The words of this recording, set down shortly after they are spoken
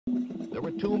There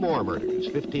were two more murders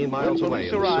 15 miles When away.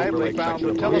 police arrived, they found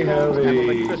the telephone and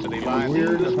electricity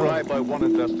lines described by one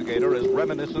investigator as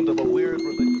reminiscent of a weird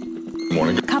religion.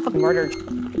 Morning Cup of Murder.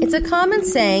 It's a common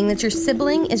saying that your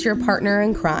sibling is your partner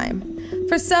in crime.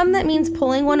 For some, that means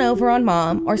pulling one over on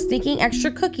mom or sneaking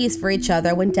extra cookies for each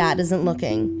other when dad isn't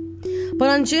looking. But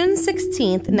on June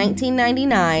 16th,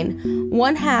 1999,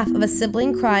 one half of a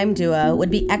sibling crime duo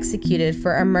would be executed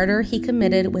for a murder he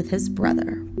committed with his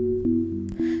brother.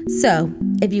 So,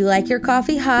 if you like your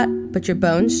coffee hot but your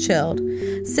bones chilled,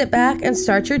 sit back and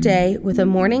start your day with a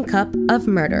morning cup of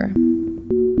murder.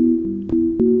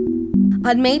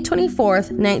 On May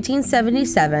 24th,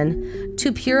 1977,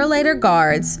 two Purolator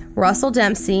guards, Russell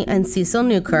Dempsey and Cecil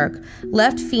Newkirk,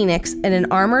 left Phoenix in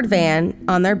an armored van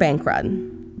on their bank run.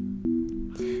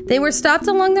 They were stopped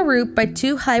along the route by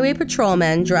two highway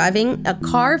patrolmen driving a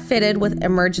car fitted with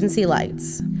emergency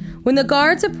lights. When the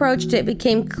guards approached, it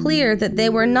became clear that they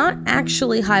were not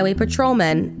actually highway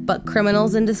patrolmen, but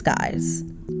criminals in disguise.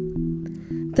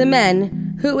 The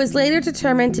men, who it was later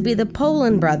determined to be the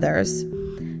Poland brothers,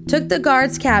 took the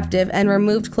guards captive and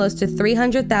removed close to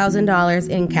 $300,000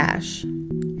 in cash.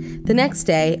 The next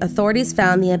day, authorities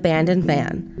found the abandoned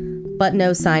van, but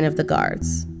no sign of the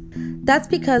guards. That's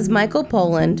because Michael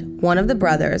Poland, one of the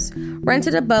brothers,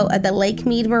 rented a boat at the Lake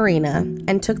Mead Marina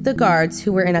and took the guards,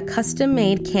 who were in a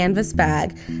custom-made canvas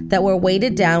bag that were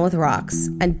weighted down with rocks,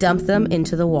 and dumped them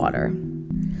into the water.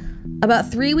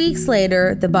 About 3 weeks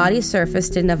later, the body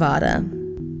surfaced in Nevada.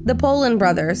 The Poland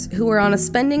brothers, who were on a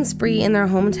spending spree in their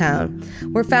hometown,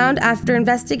 were found after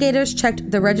investigators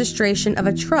checked the registration of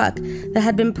a truck that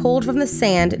had been pulled from the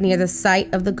sand near the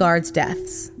site of the guards'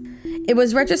 deaths. It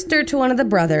was registered to one of the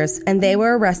brothers, and they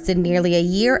were arrested nearly a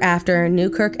year after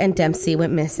Newkirk and Dempsey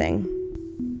went missing.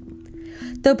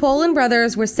 The Poland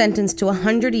brothers were sentenced to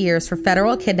 100 years for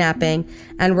federal kidnapping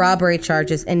and robbery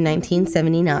charges in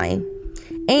 1979.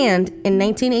 And in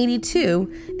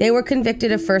 1982, they were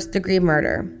convicted of first-degree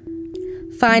murder.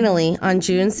 Finally, on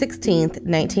June 16,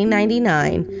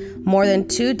 1999, more than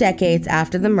 2 decades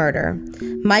after the murder,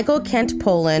 Michael Kent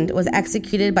Poland was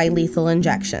executed by lethal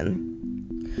injection.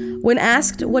 When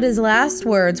asked what his last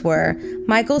words were,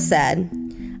 Michael said,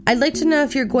 "I'd like to know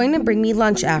if you're going to bring me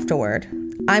lunch afterward.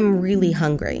 I'm really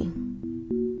hungry."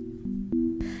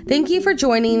 Thank you for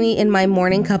joining me in my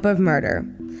morning cup of murder.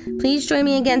 Please join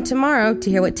me again tomorrow to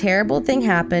hear what terrible thing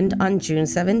happened on June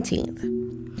 17th.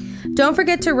 Don't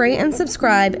forget to rate and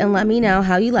subscribe and let me know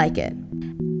how you like it.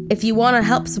 If you want to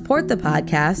help support the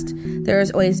podcast, there is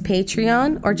always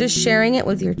Patreon or just sharing it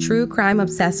with your true crime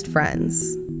obsessed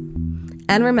friends.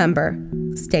 And remember,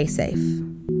 stay safe.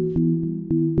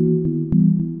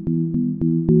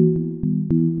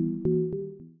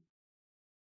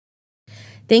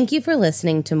 Thank you for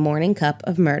listening to Morning Cup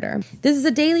of Murder. This is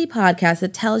a daily podcast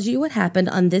that tells you what happened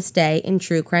on this day in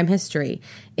true crime history.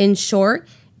 In short,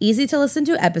 easy to listen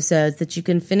to episodes that you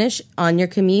can finish on your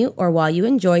commute or while you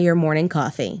enjoy your morning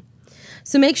coffee.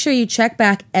 So make sure you check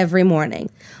back every morning.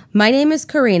 My name is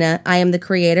Karina. I am the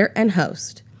creator and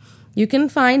host. You can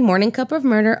find Morning Cup of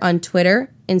Murder on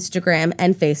Twitter, Instagram,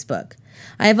 and Facebook.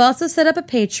 I have also set up a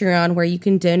Patreon where you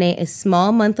can donate a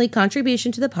small monthly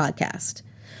contribution to the podcast.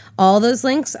 All those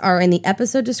links are in the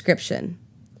episode description.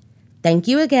 Thank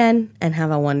you again, and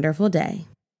have a wonderful day.